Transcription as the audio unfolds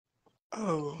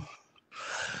Oh,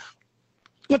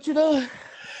 What you doing?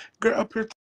 girl, up here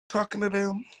talking to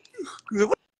them. Where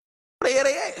the hell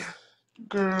they at?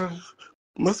 Girl,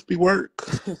 must be work.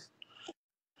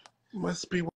 Must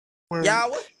be work.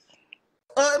 Y'all, what's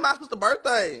my sister's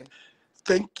birthday?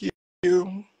 Thank you.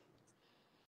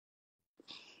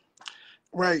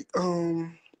 Right,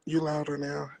 you louder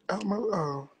now.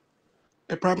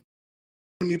 It probably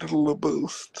needed a little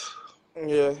boost.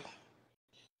 Yeah,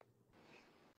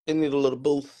 it need a little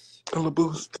boost. A little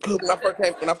boost. When I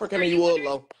first came in, you was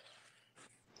low.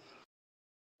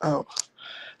 Oh,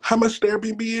 how much the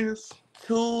Airbnb is?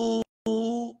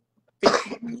 $250.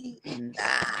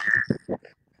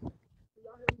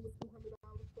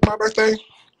 My birthday.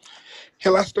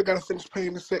 Hell, I still gotta finish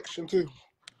paying the section too.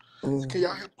 Can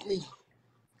y'all help me?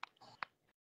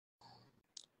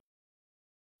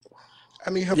 I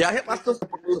need help. Y'all hit my sister.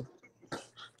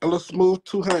 A little smooth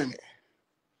 200.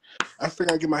 I still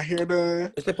gotta get my hair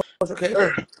done. Is that okay?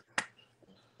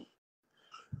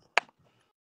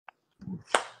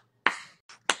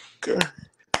 Girl,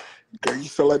 girl, you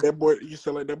sound like that boy. You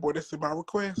sound like that boy that's in my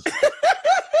request.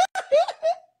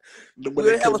 The one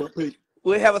that came up here.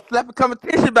 We'll have a slapping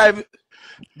competition, baby.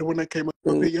 The one that came up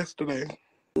here yesterday.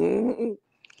 Mm-hmm.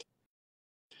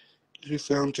 You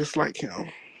sound just like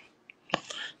him.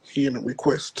 He in a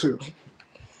request too.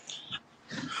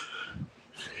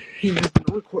 He in a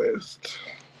request.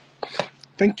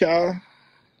 Thank y'all.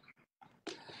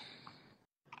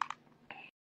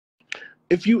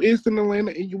 If you is in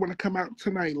Atlanta and you want to come out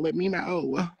tonight, let me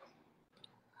know.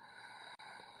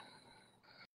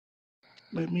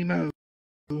 Let me know.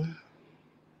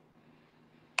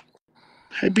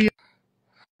 Hey,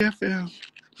 BFF.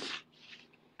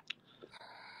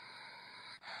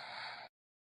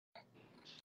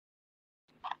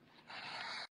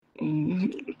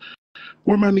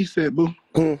 Where my niece at, boo?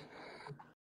 Where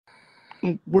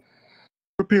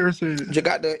Paris at? You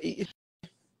got to eat.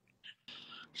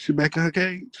 She back in her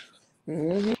cage?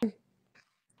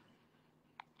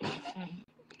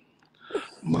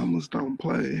 Mamas don't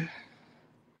play.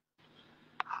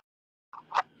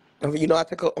 You know, I'm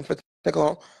finna take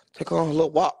her on a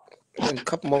little walk in a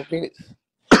couple more minutes.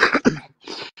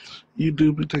 You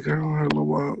do be taking her on her little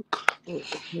walk. I'm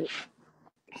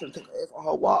finna take her ass on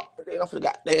her walk. And then I'm finna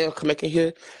goddamn come back in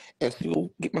here and see what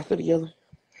get myself together.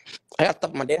 I got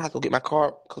stuff at my dad's house to get my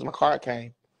car because my car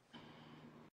came.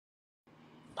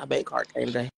 My bank card came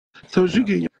today. So is you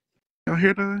getting your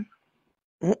hair done?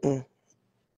 Okay.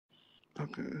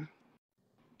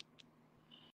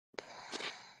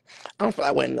 I don't feel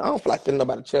like sending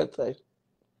nobody a check today.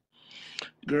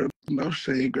 Girl, no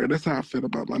shade, girl. That's how I feel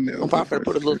about my nails. I'm probably finna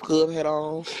put a little scrub head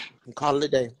on and call it a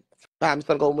day. I'm just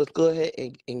gonna go with a scrub head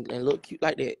and look cute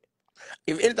like that.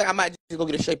 If anything, I might just go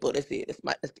get a shape up. That's it. That's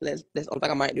the only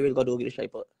thing I might do is go get a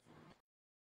shape up.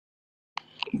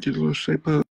 Get a little shape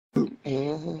up.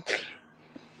 Mm-hmm.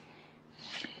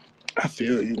 I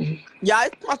feel you. Yeah,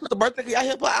 it's my sister's birthday. Can y'all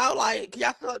help her out? Like, can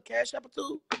y'all sell a cash app or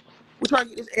two? We're trying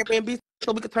to get this Airbnb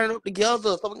so we can turn it up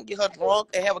together, so we can get her drunk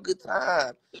and have a good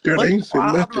time. Girl, What's they the ain't said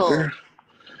nothing, problem? girl.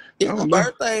 It's her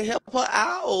birthday. Help her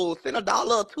out. Send $1,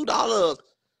 $2.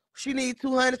 She needs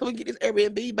 200 so we can get this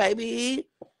Airbnb, baby.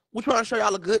 We're trying to show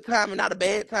y'all a good time and not a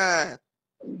bad time.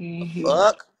 Mm-hmm.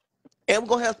 Fuck. And we're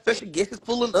gonna have special guests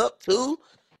pulling up too.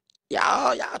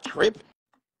 Y'all tripping.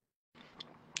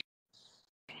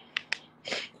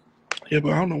 Yeah,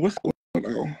 but I don't know what's going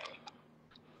on.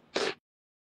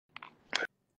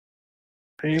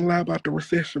 I ain't lie about the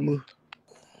recession move.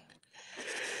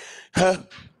 Huh?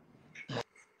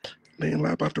 They ain't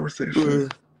lie about the recession.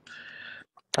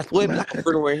 I swear it's like a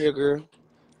funeral right here, girl.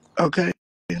 Okay.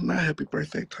 Not happy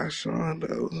birthday, Tyshawn,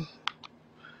 though.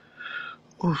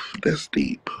 Oof, that's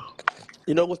deep.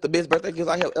 You know what's the best birthday gift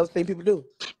I have ever seen people do?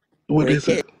 What is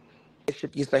it?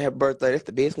 You say happy birthday. That's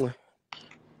the best one.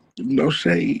 No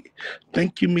shade.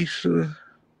 Thank you, Misha.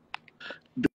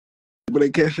 But they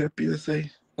cash app you and say.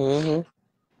 Mm-hmm.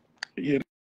 Yeah,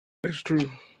 that's true.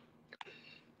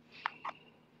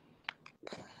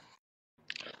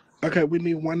 Okay, we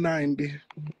need 190.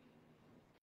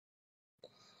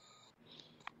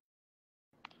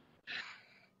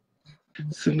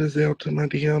 Send a Zelle to my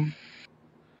DM.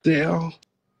 Zelle.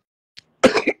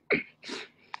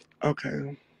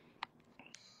 Okay.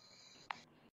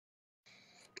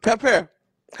 Pepper.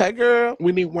 Hey, girl.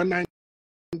 We need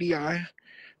 190.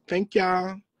 Thank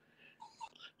y'all.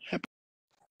 Happy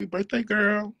birthday,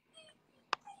 girl.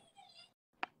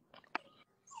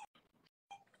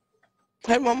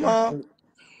 Hey, mama.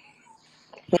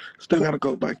 Still gotta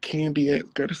go buy candy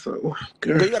at girl. So,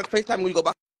 girl. Girl, you gotta FaceTime when you go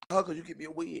buy her because you keep me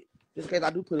a wig. Just in case I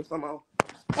do put some on.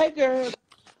 Hey, girl.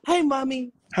 Hey,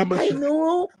 mommy. How much? Hey,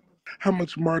 no. How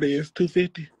much Marta is?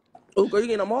 $250. Oh, girl, you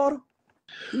getting a model?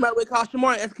 You might wait call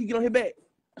Shamar and ask her to get on his back.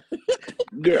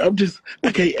 Girl,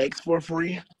 I can't ask for a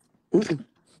friend. Mm-mm.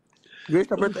 Girl, it's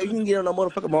your birthday. You can get on no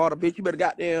motherfucking model, bitch. You better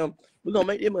goddamn. We gonna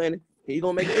make this money. And you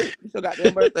gonna make it. It's your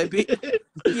goddamn birthday, bitch.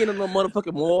 You get on no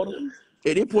motherfucking model.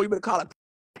 At this point, you better call a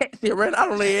taxi and run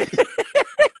out on there.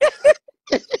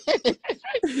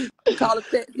 Call a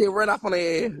taxi and run off on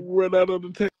there. Run out on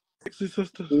the taxi,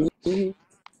 sister. Mm-hmm.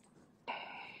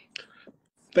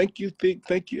 Thank you,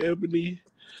 Ebony.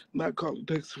 Not calling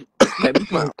taxi. Baby, you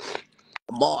my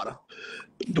model.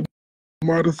 The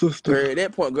Marta sister. Girl, at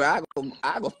that point, girl,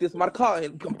 I go steal somebody's car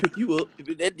and come pick you up if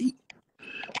it's that deep.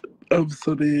 I'm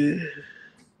so dead.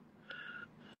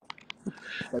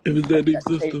 If it's that deep,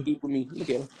 sister. Eat with me. Look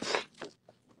at her.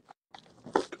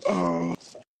 Oh,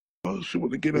 she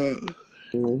want to get up.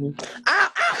 Mm-hmm.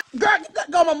 Girl,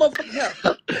 go on my motherfucking hair.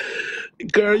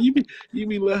 Girl, you be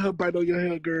let her bite on your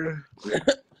hair, girl.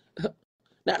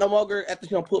 Not no more, girl. After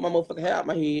she done put my motherfucking hair out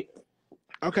my head.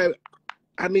 Okay,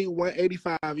 I need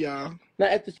 185, y'all.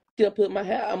 Not after she done put my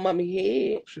hair out my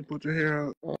head. She put your hair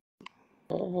out.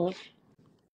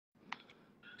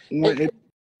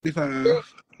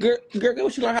 185. Girl,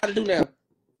 what you learn how to do now?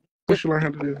 What she learn how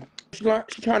to do? She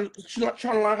trying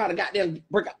to learn how to goddamn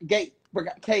break out the gate, break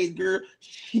out the cage, girl.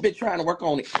 She been trying to work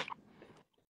on it.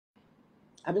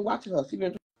 I've been watching her. She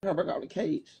been trying to break out the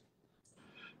cage.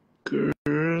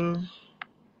 Girl.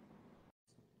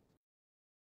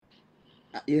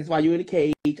 That's why you in the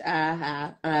cage. You in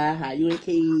the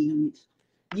cage.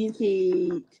 You in the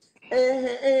cage.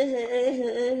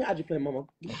 I just play mama.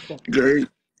 Girl.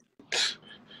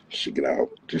 She get out.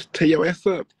 Just tear your ass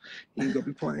up. You ain't gonna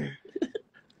be playing.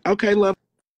 Okay, love.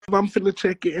 I'm finna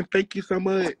check it, and thank you so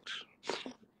much.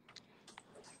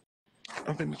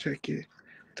 I'm finna check it.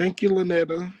 Thank you,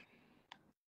 Lynetta.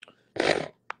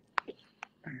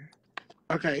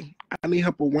 Okay, I need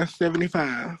her for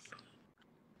 175.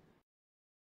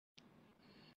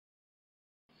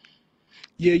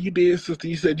 Yeah, you did, sister.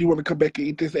 You said you want to come back and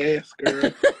eat this ass,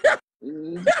 girl.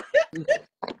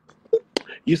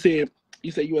 You said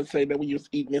you would say that when you was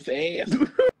eating this ass,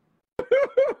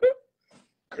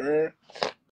 girl.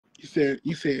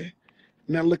 You said.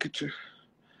 Now look at you.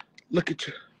 Look at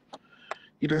you.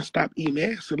 You done stop eating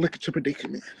ass and look at your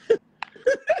predicament,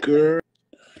 girl.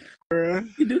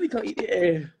 You do need to come eat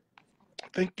the ass.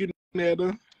 Thank you,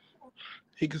 Netta.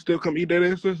 He can still come eat that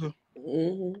ass, sister.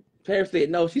 Paris said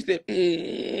no. She said,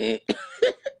 He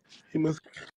must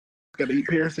gotta eat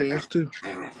Paris ass too.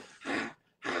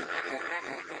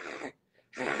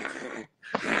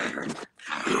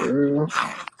 Girl.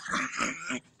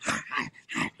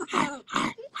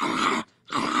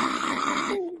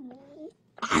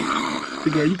 See,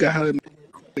 girl, you got her in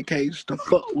the cage to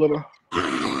fuck with her.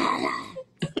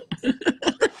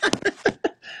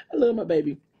 I love my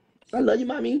baby. I love you,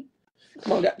 mommy.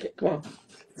 Come on, come on.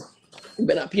 You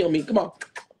better not pee on me. Come on.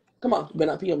 Come on. You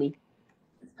better not pee on me.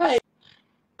 Hey,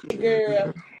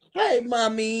 girl. Hey,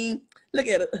 mommy. Look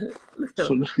at her. Look at her.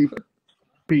 So she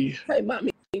pee. Hey,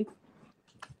 mommy. Hey,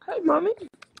 mommy.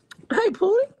 Hey,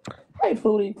 Pootie. Hey,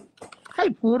 Pootie. Hey,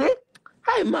 Pootie.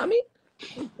 Hey, mommy.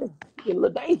 Getting a little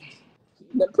dangerous.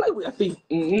 You better play with, I see.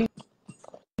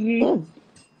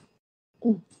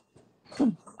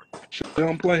 She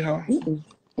don't play, huh?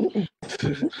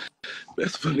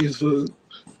 That's funny as fuck.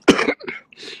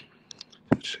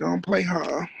 She don't play,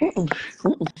 huh?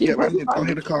 Yeah, I need to go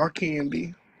ahead and call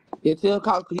Candy. Yeah, tell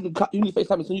call, cause you need to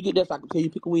FaceTime me soon you get there so I can tell you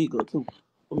pick a wig up too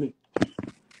for me.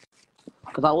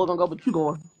 Cause I was gonna go, but you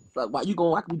going. So while you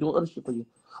going, I can be doing other shit for you.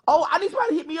 Oh, I need somebody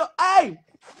to hit me up. Hey,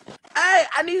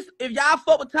 I need if y'all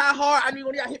fuck with Ty Hard, I need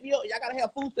one of y'all hit me up. Y'all gotta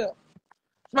have food stamps.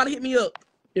 Somebody hit me up.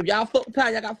 If y'all fuck with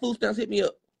Ty, y'all got food stamps, hit me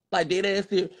up. Like dead ass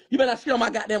here. You better not shit on my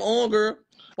goddamn arm, girl.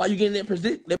 While you getting that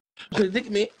predicament.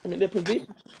 I mean that position.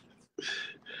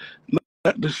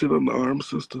 Not the shit on the arm,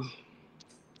 sister.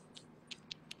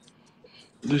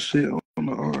 This shit on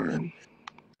the arm.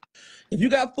 If you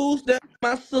got food stamps,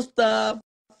 my sister,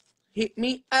 hit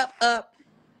me up.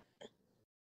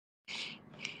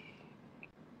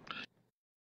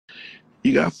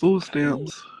 You got food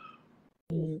stamps.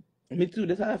 Me too.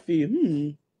 That's how I feel.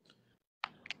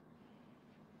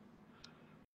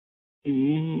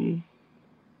 Mm-hmm.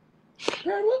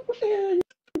 Girl, what the hell you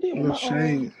did with No my arm?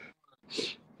 shame.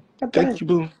 Thank you,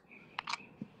 boo.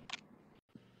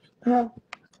 Huh?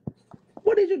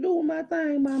 What did you do with my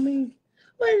thing, mommy?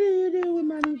 What did you do with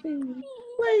my thing?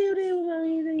 What did you do with my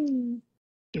thing?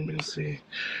 Let me see.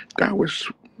 God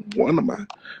wish one of my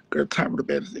girl top of the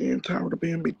bed is in, top of the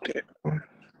bed be dead.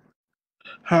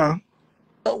 Huh?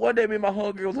 One day me and my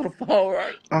homegirl was on the phone,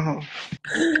 right? Uh-huh.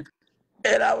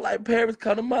 And I was like, Paris,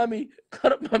 come to mommy.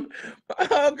 Come to mommy. My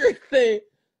homegirl said,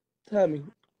 Tommy,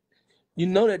 you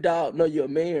know that dog know you're a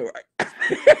man, right?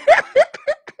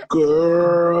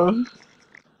 Girl.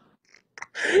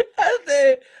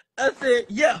 I said,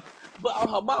 yeah, but on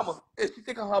her mama. And she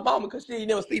think on her mama because she ain't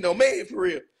never seen no man for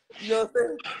real. You know what I'm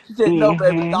saying? She said, no,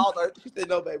 baby,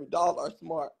 Mm-hmm. dolls are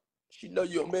smart. She know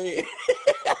you're a man.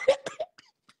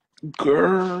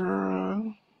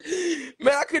 Girl.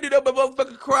 Man, I couldn't do that but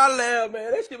motherfucking cry loud,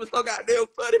 man. That shit was so goddamn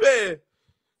funny, man.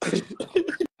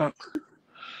 Uh,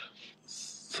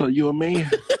 so you a man?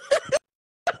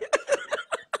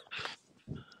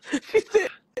 She said,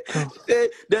 So, she said,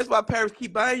 that's why parents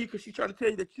keep buying you because she trying to tell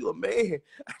you that you a man.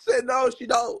 I said, no, she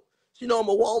don't. She know I'm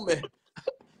a woman.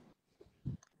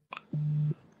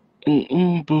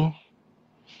 boo.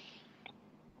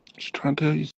 Just trying to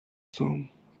tell you something.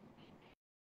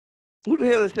 Who the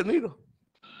hell is Shanita?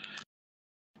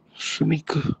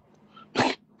 Shanika.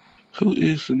 Who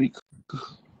is Shanika?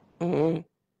 Mm-hmm.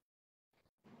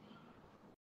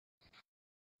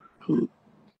 Who?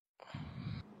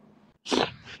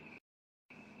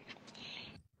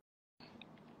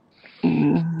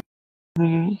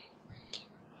 Mm-hmm.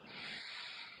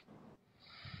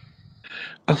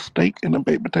 A steak and a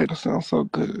baked potato sounds so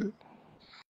good.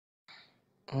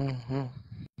 Mm-hmm.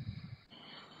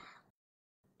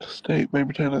 Steak, baked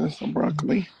potato, and some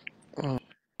broccoli.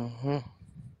 Mm-hmm.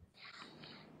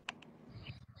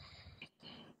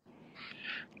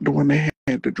 The one that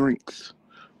had the drinks.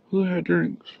 Who had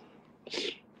drinks?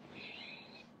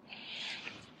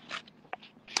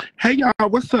 Hey y'all,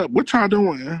 what's up? What y'all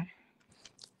doing?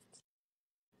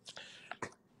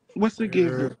 What's it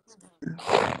giving?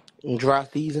 Girl. Dry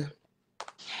season.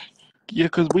 Yeah,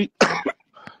 cause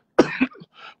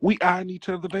we eyeing each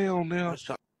other down now.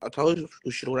 I told you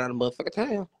we should have went out of motherfucking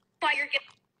town.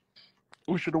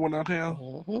 We should have went out of town.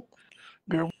 Mm-hmm.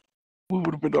 Girl, we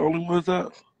would have been the only ones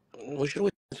out. We should have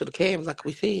went to the cabins like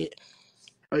we said.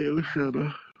 Oh yeah, we should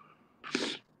have.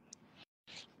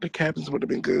 The cabins would have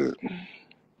been good.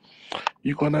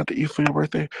 You going out to eat for your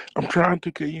birthday? I'm trying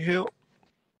to. Can you help?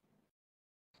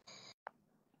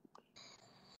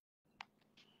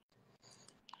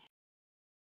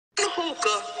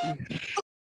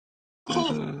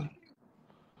 Hookah. Uh,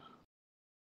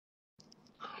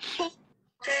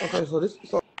 Okay,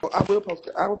 so I will post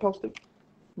it. I will post it.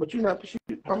 But you not,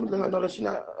 I'm gonna let her know that she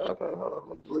not. Okay, hold on. I'm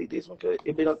gonna delete this one because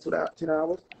it been up to that 10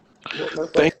 hours.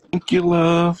 thank you,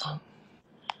 love.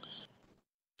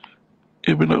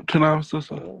 It been up 10 hours,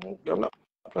 sister. I'm not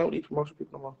playing with these promotion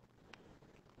people no more.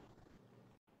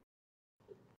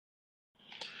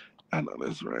 I know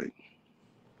that's right.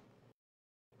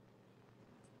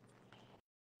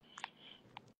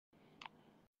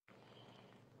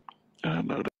 I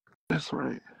know that's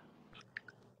right.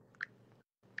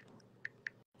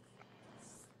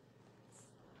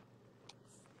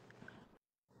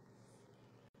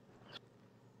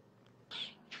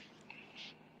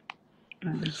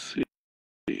 Let me see.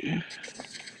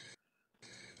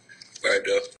 Right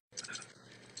there.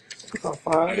 I'm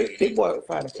fine. This boy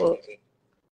fine as fuck.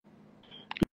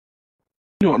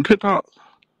 You on TikTok?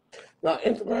 Now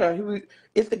Instagram,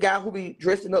 it's the guy who be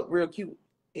dressing up real cute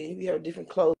and he be having different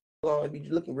clothes on and be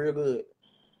looking real good.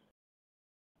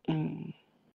 Mm.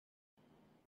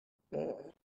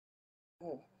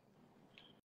 Mm-hmm.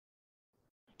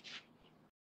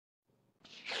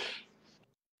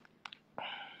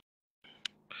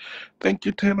 Thank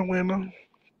you, Tanner Winner.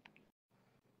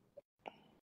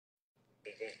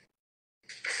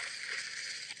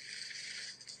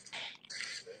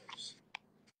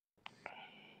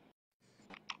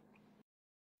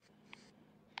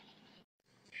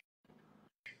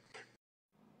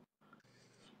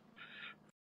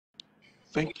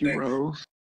 Thank you, Rose.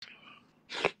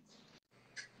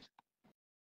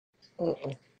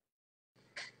 Uh-uh.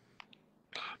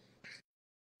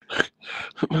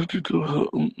 Let you do her.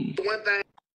 One thing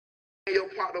your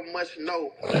partner must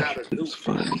know how to do. It's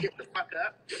funny. Get the fuck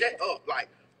up. Shut up. Like,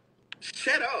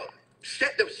 shut up.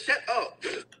 Shut up.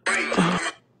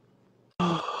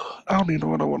 I don't even know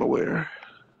what I want to wear.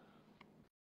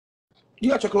 You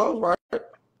got your clothes, right?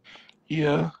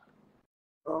 Yeah.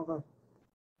 Okay.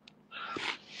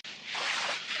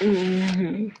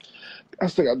 hmm I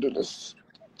think I'll do this.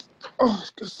 Oh,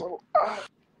 this so.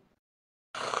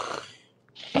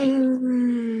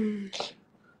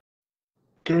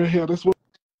 Girl, hell, that's what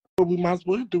we might as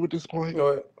well do at this point. Go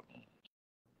ahead.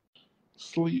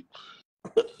 Sleep.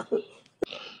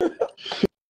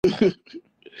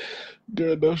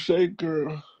 Girl, no shade,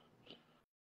 girl.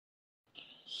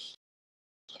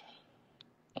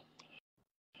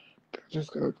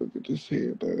 Just gotta go get this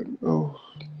hair done. Oh,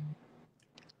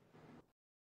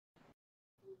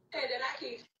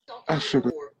 I should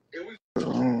have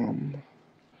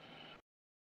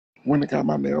went and got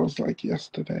my nails like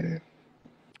yesterday.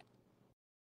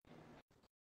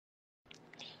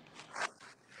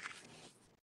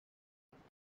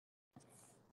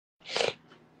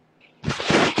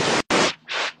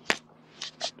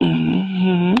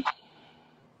 Mm-hmm.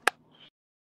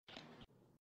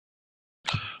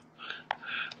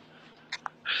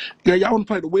 Yeah, y'all want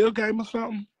to play the wheel game or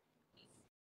something?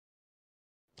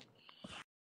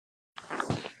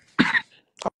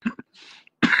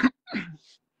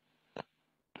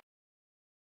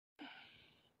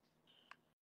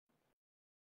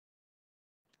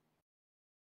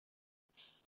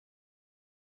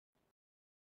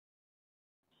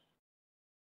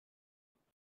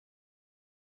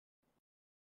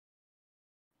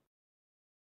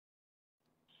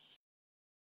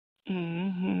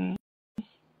 Mm-hmm.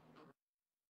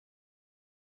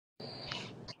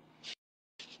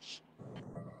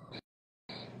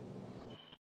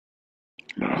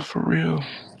 No, for real.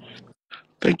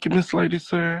 Thank you, Miss Lady,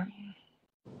 sir.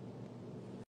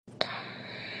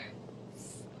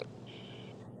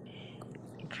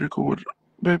 Drink with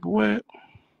baby wet.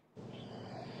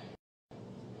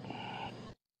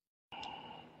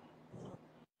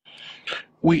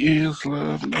 We is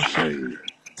love, no shade.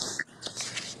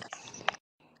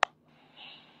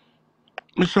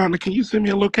 Miss Shauna, can you send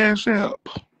me a little cash app?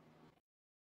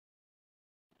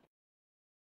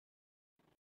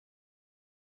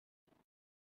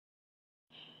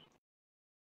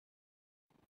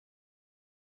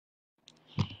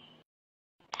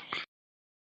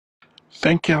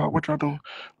 Thank y'all. What y'all doing?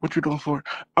 What you doing for it?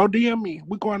 Oh, DM me.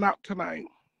 We're going out tonight.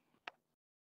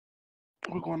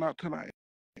 We're going out tonight.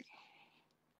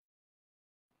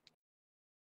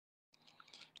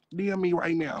 DM me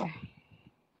right now.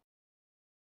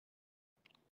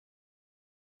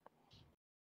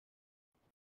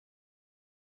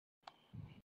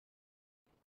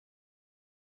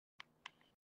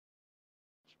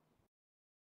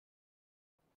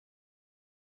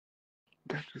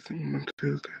 Got you singing on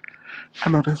Tuesday. I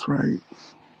know that's right.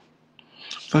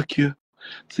 Fuck you.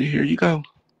 See, here you go.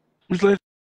 Miss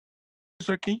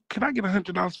Lester, can I get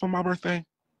 $100 for my birthday?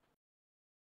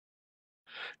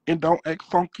 And don't act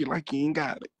funky like you ain't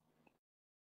got it.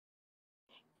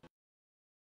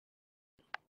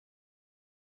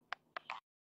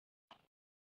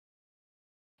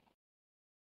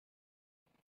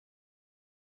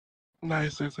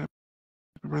 Nice, says happy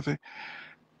birthday.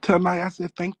 Tonight I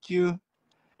said thank you.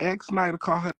 Ask Night to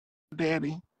call her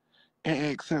daddy and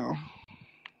ask him.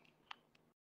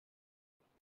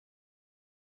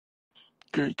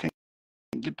 Girl, you can't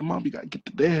get the mom, you gotta get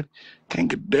the dad. Can't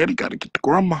get the daddy, gotta get the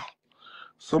grandma.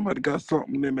 Somebody got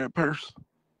something in that purse.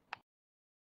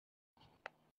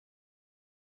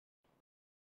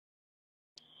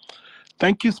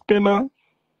 Thank you, Spinner.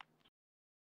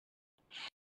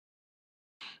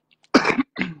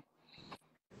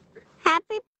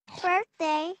 Happy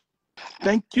birthday.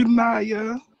 Thank you,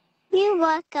 Naya. You're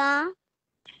welcome.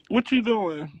 What you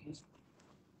doing?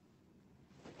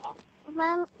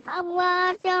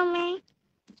 What do me?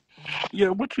 Yeah,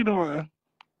 what you doing?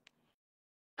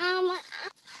 Um,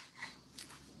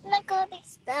 look at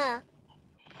this stuff.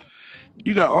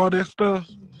 You got all that stuff?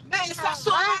 Man, stop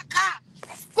showing my cop.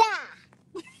 Stop.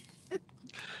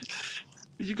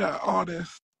 You got all that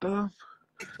stuff?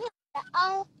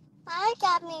 Oh, I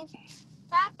got me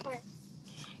diapers.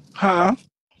 Huh?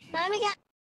 Mommy got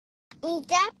me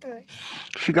diapers.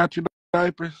 She got you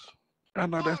diapers? I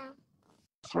know that's Yeah.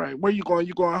 right. Where you going?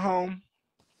 You going home?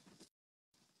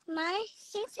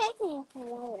 She's taking me home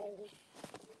already.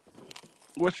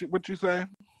 What you say?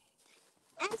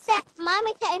 I said,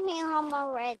 Mommy take me home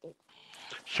already.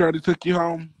 Shirley took you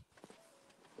home?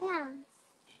 Yeah.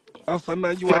 Oh, so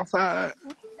now you outside?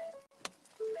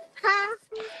 Huh?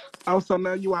 Oh, so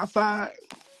now you outside?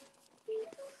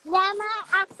 Yeah,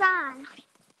 I'm outside.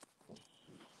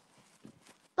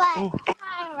 But, Oh.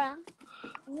 Tyra,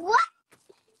 what?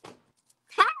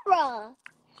 Tyra,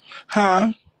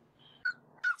 Huh?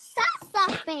 saw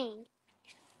something.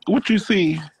 What you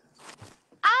see?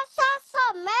 I saw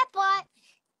some but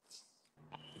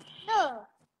look.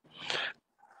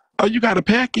 Oh, you got a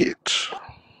package.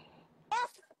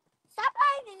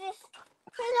 Somebody just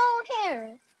put it on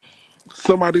here.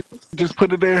 Somebody just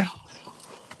put it there.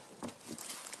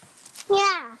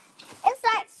 Yeah. It's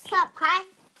like some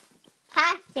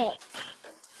plastic.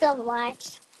 So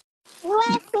much. You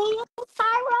want to see this,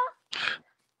 Tyra?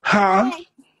 Huh? Hey,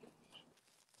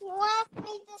 you want to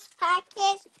see this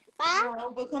package? Huh?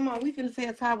 come on. We finna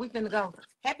tell Ty we finna go.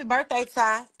 Happy birthday,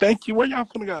 Ty. Thank you. Where y'all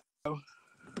finna go?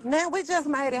 Now we just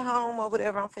made it home or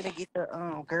whatever. I'm finna get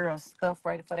the girls stuff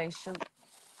ready for their shoot.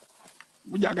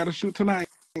 Y'all got to shoot tonight.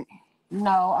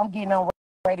 No, I'm getting them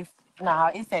ready. No,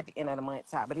 it's at the end of the month,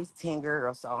 Ty, but it's 10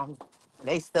 girls, so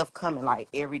they stuff coming like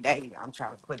every day. I'm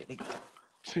trying to put it together.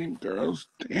 10 girls.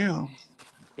 Damn.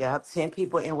 Yeah, 10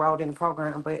 people enrolled in the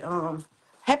program. But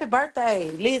happy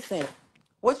birthday. Listen,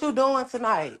 what you doing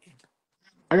tonight?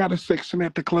 I got a section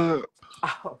at the club.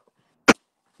 Oh,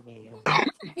 yeah.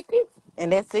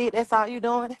 And that's it? That's all you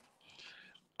doing?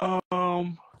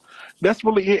 Um, that's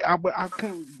really it. I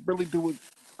couldn't really do it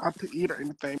out to eat or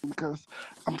anything because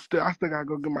I still gotta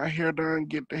go get my hair done,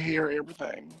 get the hair,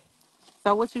 everything.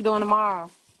 So what you doing tomorrow?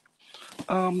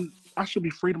 I should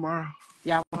be free tomorrow.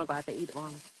 Y'all want to go out to eat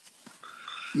tomorrow?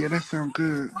 Yeah, that sounds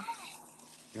good.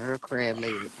 Girl, crab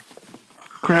leg.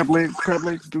 Crab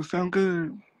legs do sound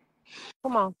good.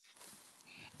 Come on.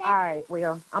 All right,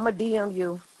 well, I'm going to DM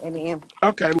you, and then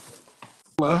Okay,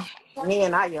 love. me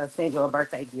and I send you a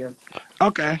birthday gift.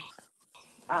 Okay,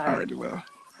 All right. alrighty, love.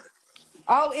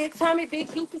 Oh, and Tommy,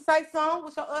 bitch, you can say something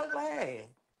with your ugly ass.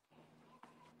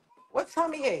 What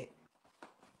Tommy at?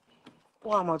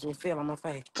 Well, I'm going to just feel on my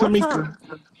face. What Tommy? Tamika,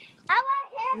 I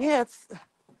want Yes.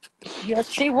 Yes,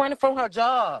 she running from her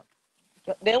job.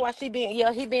 That's why he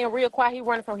being real quiet. He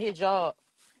running from his job.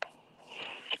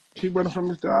 she running from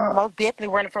his job. Most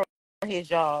definitely running from his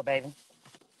job, baby.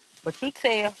 But you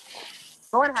tell,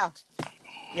 go in the house.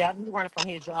 Yeah, he running from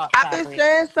his job, I've been Tyree.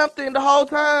 saying something the whole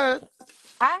time.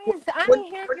 I When,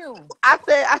 ain't hear when you. I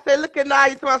said, look at now,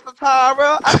 you to my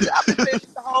Satara. I've been saying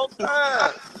shit the whole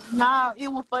time. No, it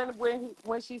was funny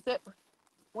when she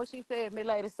said me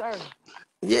lady sir.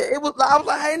 Yeah, it was. I was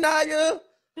like, hey, Naya.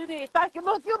 She did. Thank you. You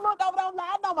look over there.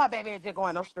 I know my baby ain't just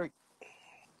going no street.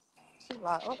 She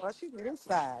like, she did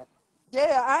inside.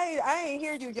 Yeah, I ain't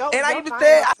hear you. And I Your even thing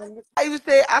said, was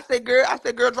I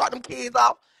said, girl, drop them kids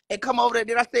off and come over there.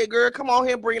 Then I said, girl, come on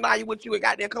here, bring Naya with you and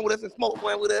goddamn come with us and smoke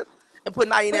one with us and put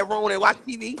Naya in when that room and watch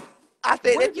TV. I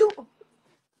said when that too. you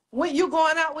when you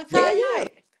going out with Hell Ty yeah.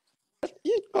 tonight?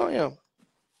 Yeah, oh yeah.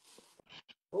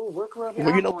 Oh, what club Well,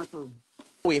 y'all you know, going to?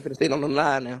 we ain't finna sit on the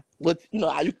line now. But, you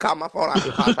know, you call my phone, I'll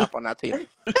be calling my phone, I'll tell you.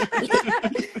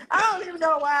 I don't even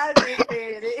know why I just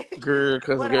said it. Girl,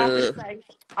 cause What I girl. finna say?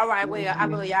 All right, well, I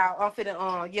love Mhm. y'all. I'm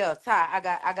finna yeah,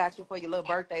 Ty, I got you for your little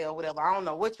birthday or whatever. I don't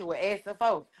know what you were asking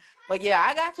for. But yeah,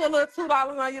 I got you a little $2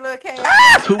 on your little cash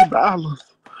app. $2,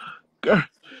 girl.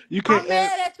 You can't I'm add.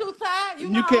 mad at you, Ty. You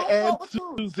know You I can't don't add fuck with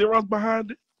you. two zeros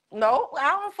behind it. No, I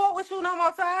don't fuck with you no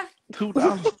more, Ty. $2,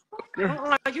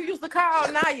 girl. You used to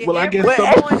call Naya Well, I guess every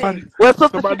Well, somebody, morning. sister, she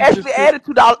somebody just actually sent added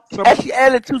 $2. some. Actually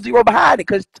added 20 behind it,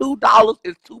 cause $2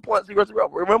 is 2.00.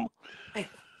 Remember?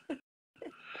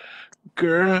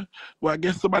 Girl, well, I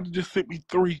guess somebody just sent me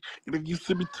three, and if you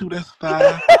send me two, that's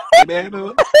five. It add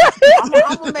up I'm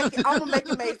gonna make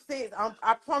it make sense.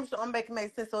 I promise you, I'm gonna make it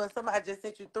make sense. So if somebody just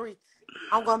sent you three,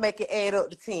 I'm gonna make it add up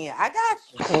to 10. I got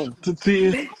Mm, to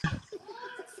 10. you.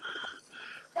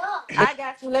 I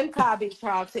got you. Let me call Big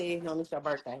Charles tell you on it's your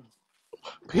birthday.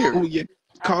 Oh period. yeah,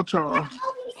 call Charles.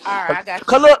 All right, I got you.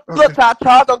 Cause look, Okay.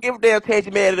 Charles don't give a damn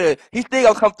Teddy man it. He still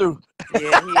gonna come through.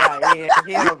 Yeah,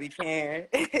 he don't be caring.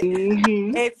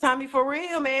 Mm-hmm. Hey, Tommy, for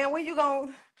real, man. When you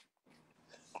gonna?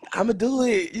 I'ma do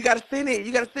it. You gotta send it.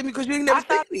 You gotta send me because you ain't never I sent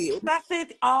thought it. I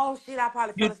sent. Oh shit! I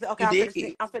probably fell asleep. Okay, You I'm did. finna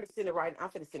send. I'm finna send it right. I'm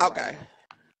finna send it right Okay.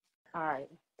 now. All right.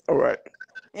 All right.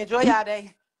 Enjoy y'all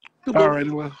day. Two All boo.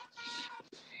 right, well,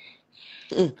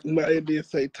 Mm. my it did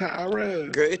say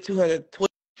Tyra. Girl, it's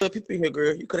 212 people in here,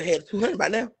 girl. You could have had 200 by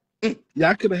now. Mm. Yeah,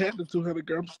 I could have had the 200,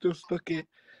 girl. I'm still stuck at,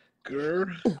 girl.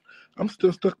 I'm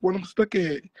still stuck when I'm stuck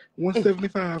at Mm.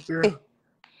 175, girl. Mm.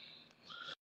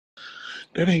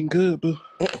 That ain't good, boo.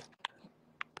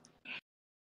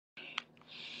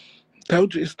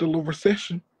 Told you it's still a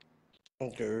recession.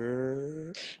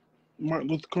 Girl. Martin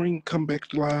Luther King come back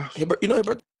to life. You know his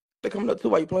birthday coming up too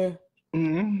while you playing?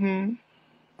 Mm-hmm.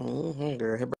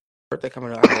 Girl. His birthday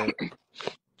coming up. I heard.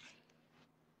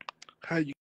 How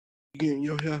you getting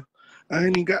your hair? I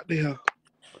ain't even got the hair.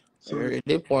 So, Girl, at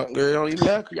this point, girl, it don't even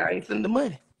matter 'cause y'all ain't sending the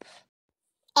money.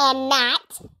 and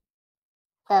not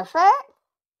prefer.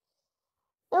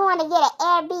 You want to get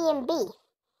an Airbnb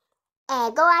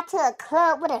and go out to a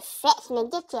club with a section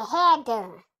and get your hair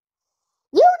done.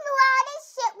 You knew all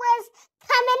this shit was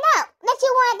coming up that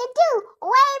you wanted to do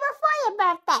way before your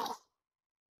birthday.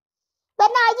 But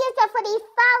now you just for these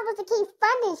followers to keep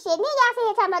funding shit. Then y'all see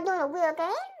here talking about doing a real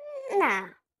game?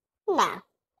 No. No.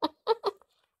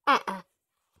 Uh-uh.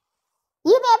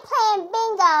 You been playing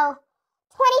bingo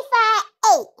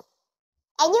 25-8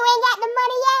 and you ain't got the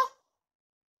money yet?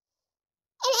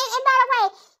 And by the way,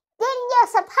 didn't your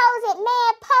supposed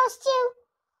man post you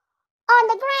on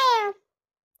the ground?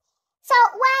 So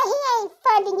why he ain't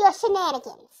funding your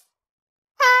shenanigans?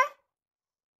 Huh?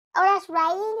 Oh, that's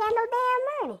right, he ain't got no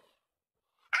damn money.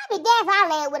 I'd be damned if I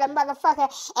land with a motherfucker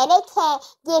and they can't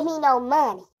give me no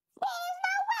money. There's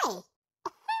no way.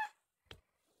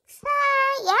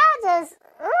 Son, y'all just,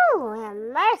 ooh, have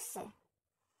mercy.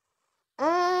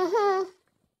 Mm-hmm.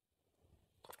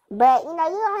 But, you know,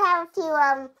 you gonna have a few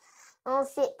of them gonna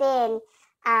sit there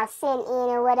and send in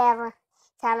or whatever.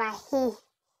 Talking about he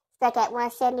stuck at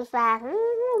 175.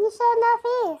 You sure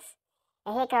enough is.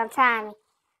 And here come Tommy.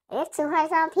 There's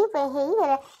 200-some people in here. You could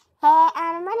have had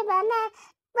all the money by now.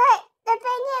 But the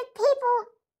thing is, people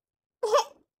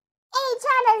ain't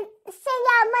trying to send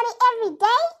y'all money every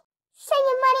day. Send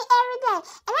your money every day.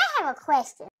 And I have a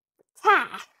question. Ty,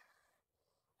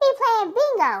 he playing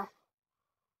bingo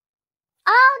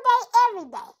all day, every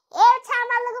day. Every time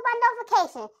I look at my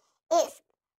notification, it's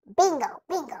bingo,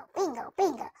 bingo, bingo,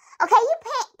 bingo. Okay, you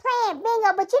playing bingo,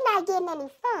 but you're not getting any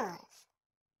funds.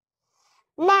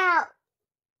 Now,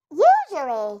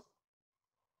 usually,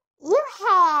 you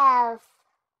have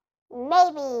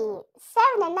maybe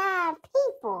 7 to 9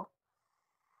 people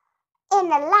in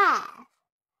the live.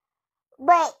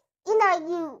 But, you know,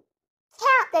 you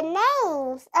count the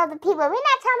names of the people. We're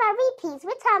not talking about repeats.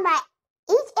 We're talking about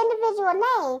each individual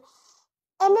name.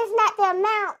 And it's not the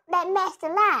amount that matched the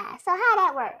live. So how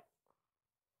that work?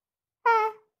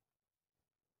 Huh?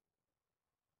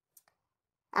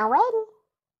 I'm waiting.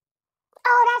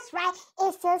 Oh, that's right.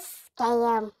 It's a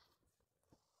scam.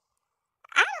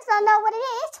 I just don't know what it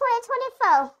is. It's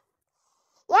 2024.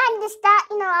 Y'all need to stop,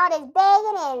 you know, all this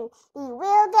begging and these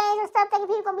will games and stuff, thinking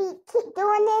people gonna keep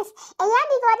doing this. And y'all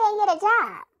need to go out there and get a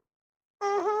job.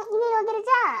 You need to go get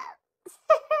a job.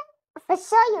 For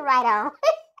sure you're right on.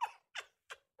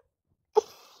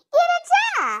 Get a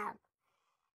job.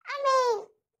 I mean,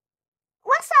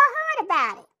 what's so hard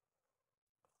about it?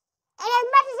 And as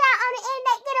much as y'all on the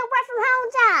internet, get a work from home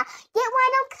job. Get one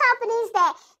of them companies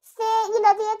that send, you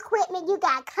know, the equipment. You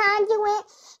got Conduit.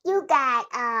 You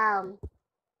got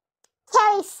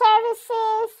Tele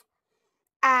Services.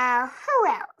 Who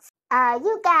else?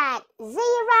 You got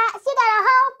Xerox. You got a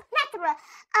whole plethora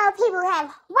of people who have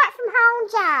work from home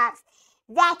jobs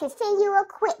that can send you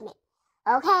equipment.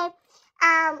 Okay?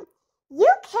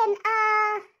 You can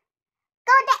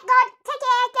go take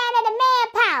your ass down at the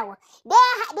Manpower.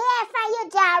 They'll find your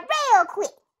job real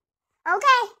quick.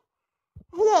 Okay?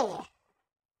 Yeah.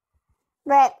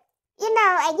 But you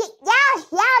know, and y'all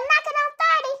knocking on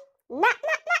 30. Knock.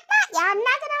 Y'all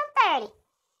knocking on 30.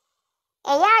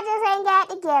 And y'all just ain't got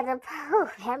together. Whew,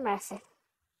 have mercy.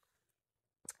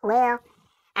 Well,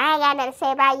 I ain't got nothing to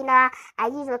say about, you know, I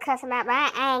usually cuss them out, but I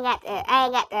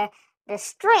ain't got the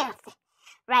strength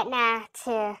right now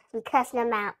to be cussing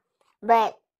them out.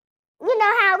 But you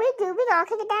know how we do. We gonna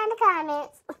kick it down in the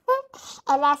comments.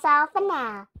 And that's all for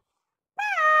now.